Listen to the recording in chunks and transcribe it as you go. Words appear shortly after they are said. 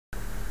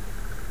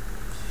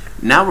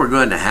Now we're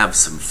going to have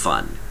some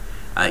fun.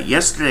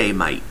 Yesterday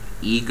my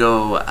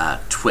ego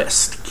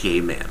twist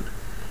came in,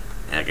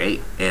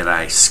 okay, and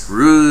I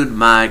screwed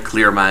my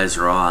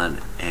Clearomizer on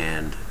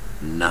and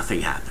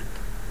nothing happened.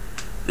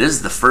 This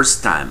is the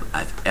first time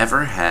I've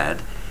ever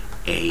had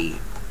a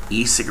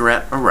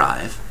e-cigarette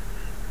arrive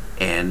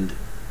and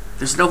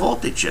there's no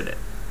voltage in it.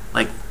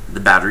 Like, the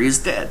battery is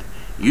dead.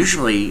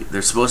 Usually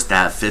they're supposed to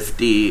have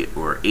 50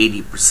 or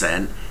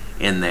 80%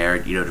 in there,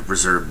 to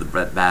preserve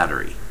the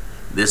battery.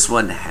 This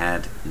one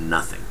had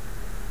nothing.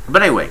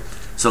 But anyway,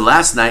 so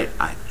last night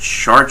I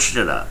charged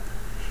it up,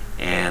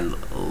 and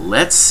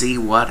let's see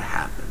what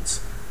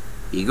happens.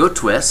 Ego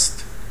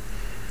twist.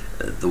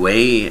 The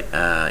way,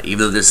 even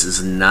though this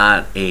is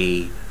not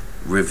a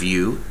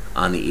review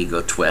on the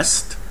ego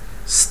twist,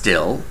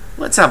 still,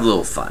 let's have a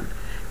little fun.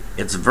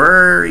 It's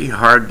very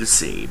hard to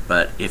see,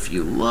 but if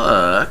you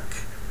look,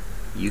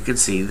 you can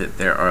see that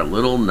there are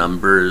little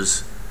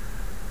numbers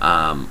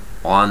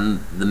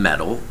on the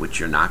metal, which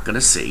you're not going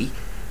to see,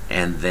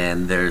 and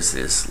then there's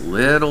this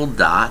little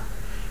dot,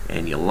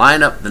 and you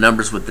line up the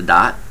numbers with the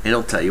dot, and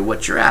it'll tell you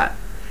what you're at.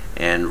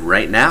 And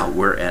right now,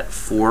 we're at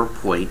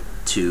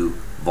 4.2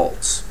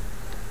 volts.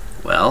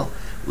 Well,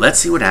 let's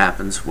see what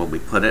happens when we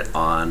put it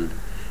on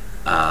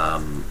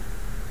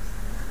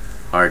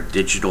our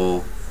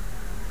digital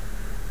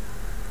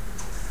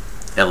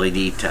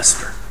LED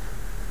tester.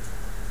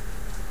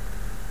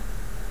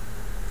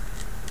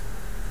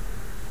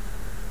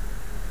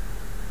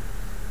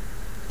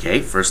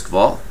 Okay, first of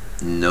all,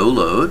 no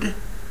load,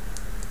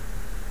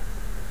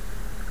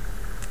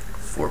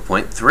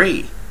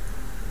 4.3.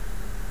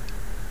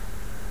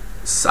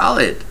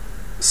 Solid,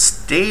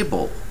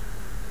 stable.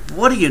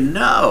 What do you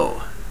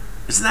know?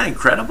 Isn't that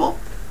incredible?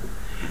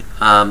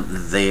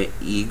 The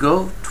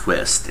ego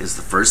twist is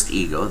the first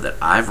ego that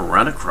I've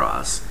run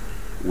across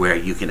where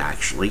you can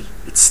actually,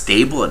 it's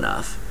stable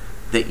enough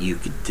that you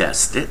can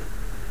test it,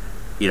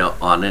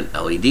 on an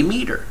LED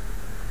meter.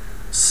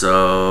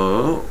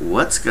 So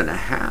what's going to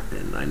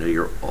happen? I know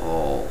you're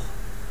all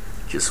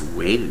just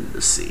waiting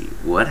to see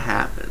what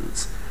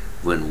happens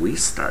when we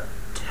start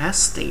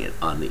testing it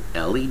on the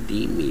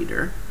LED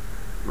meter,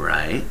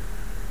 right,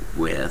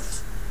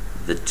 with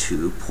the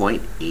 2.8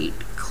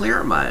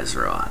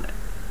 Clearomizer on it.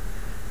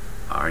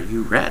 Are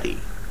you ready?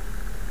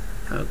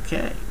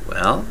 Okay,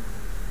 well,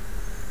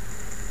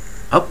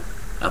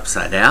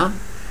 upside down.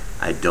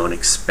 I don't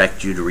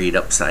expect you to read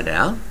upside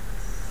down.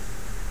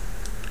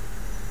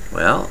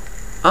 Well,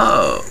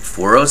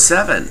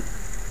 407,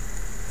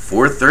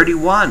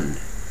 431,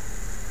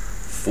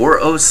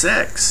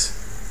 406,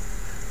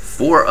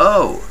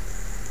 40,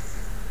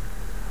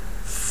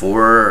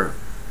 4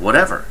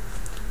 whatever.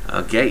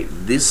 Okay,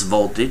 this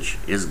voltage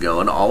is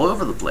going all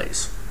over the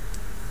place.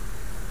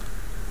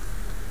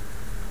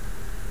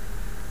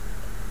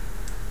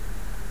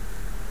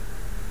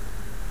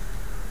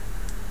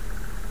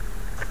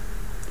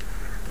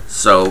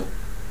 So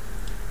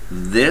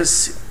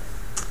this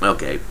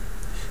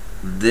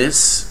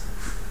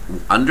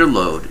under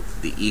load,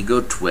 the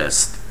ego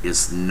twist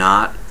is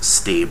not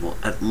stable,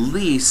 at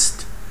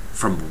least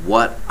from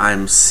what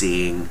I'm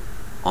seeing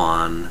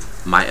on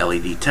my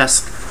LED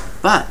tester.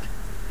 But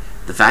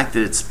the fact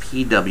that it's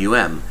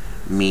PWM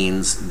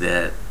means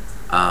that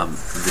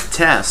the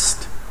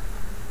test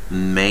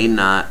may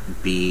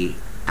not be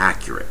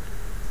accurate.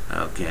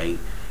 Okay,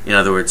 in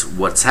other words,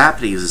 what's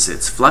happening is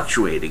it's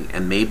fluctuating,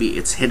 and maybe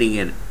it's hitting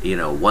it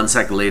 1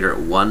 second later at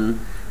one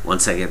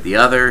second at the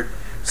other.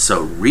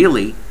 So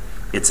really,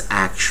 it's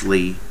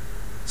actually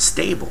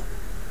stable.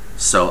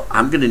 So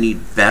I'm going to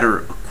need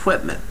better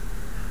equipment.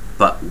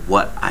 But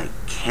what I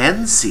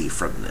can see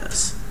from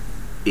this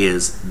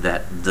is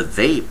that the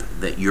vape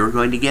that you're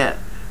going to get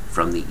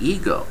from the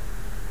ego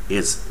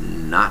is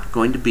not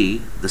going to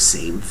be the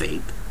same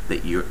vape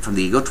that you're from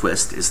the ego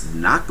twist is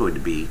not going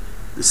to be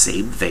the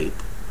same vape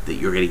that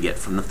you're going to get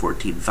from the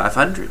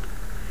 14500,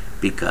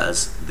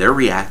 because they're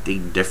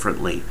reacting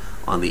differently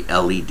on the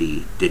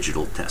LED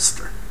digital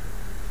tester.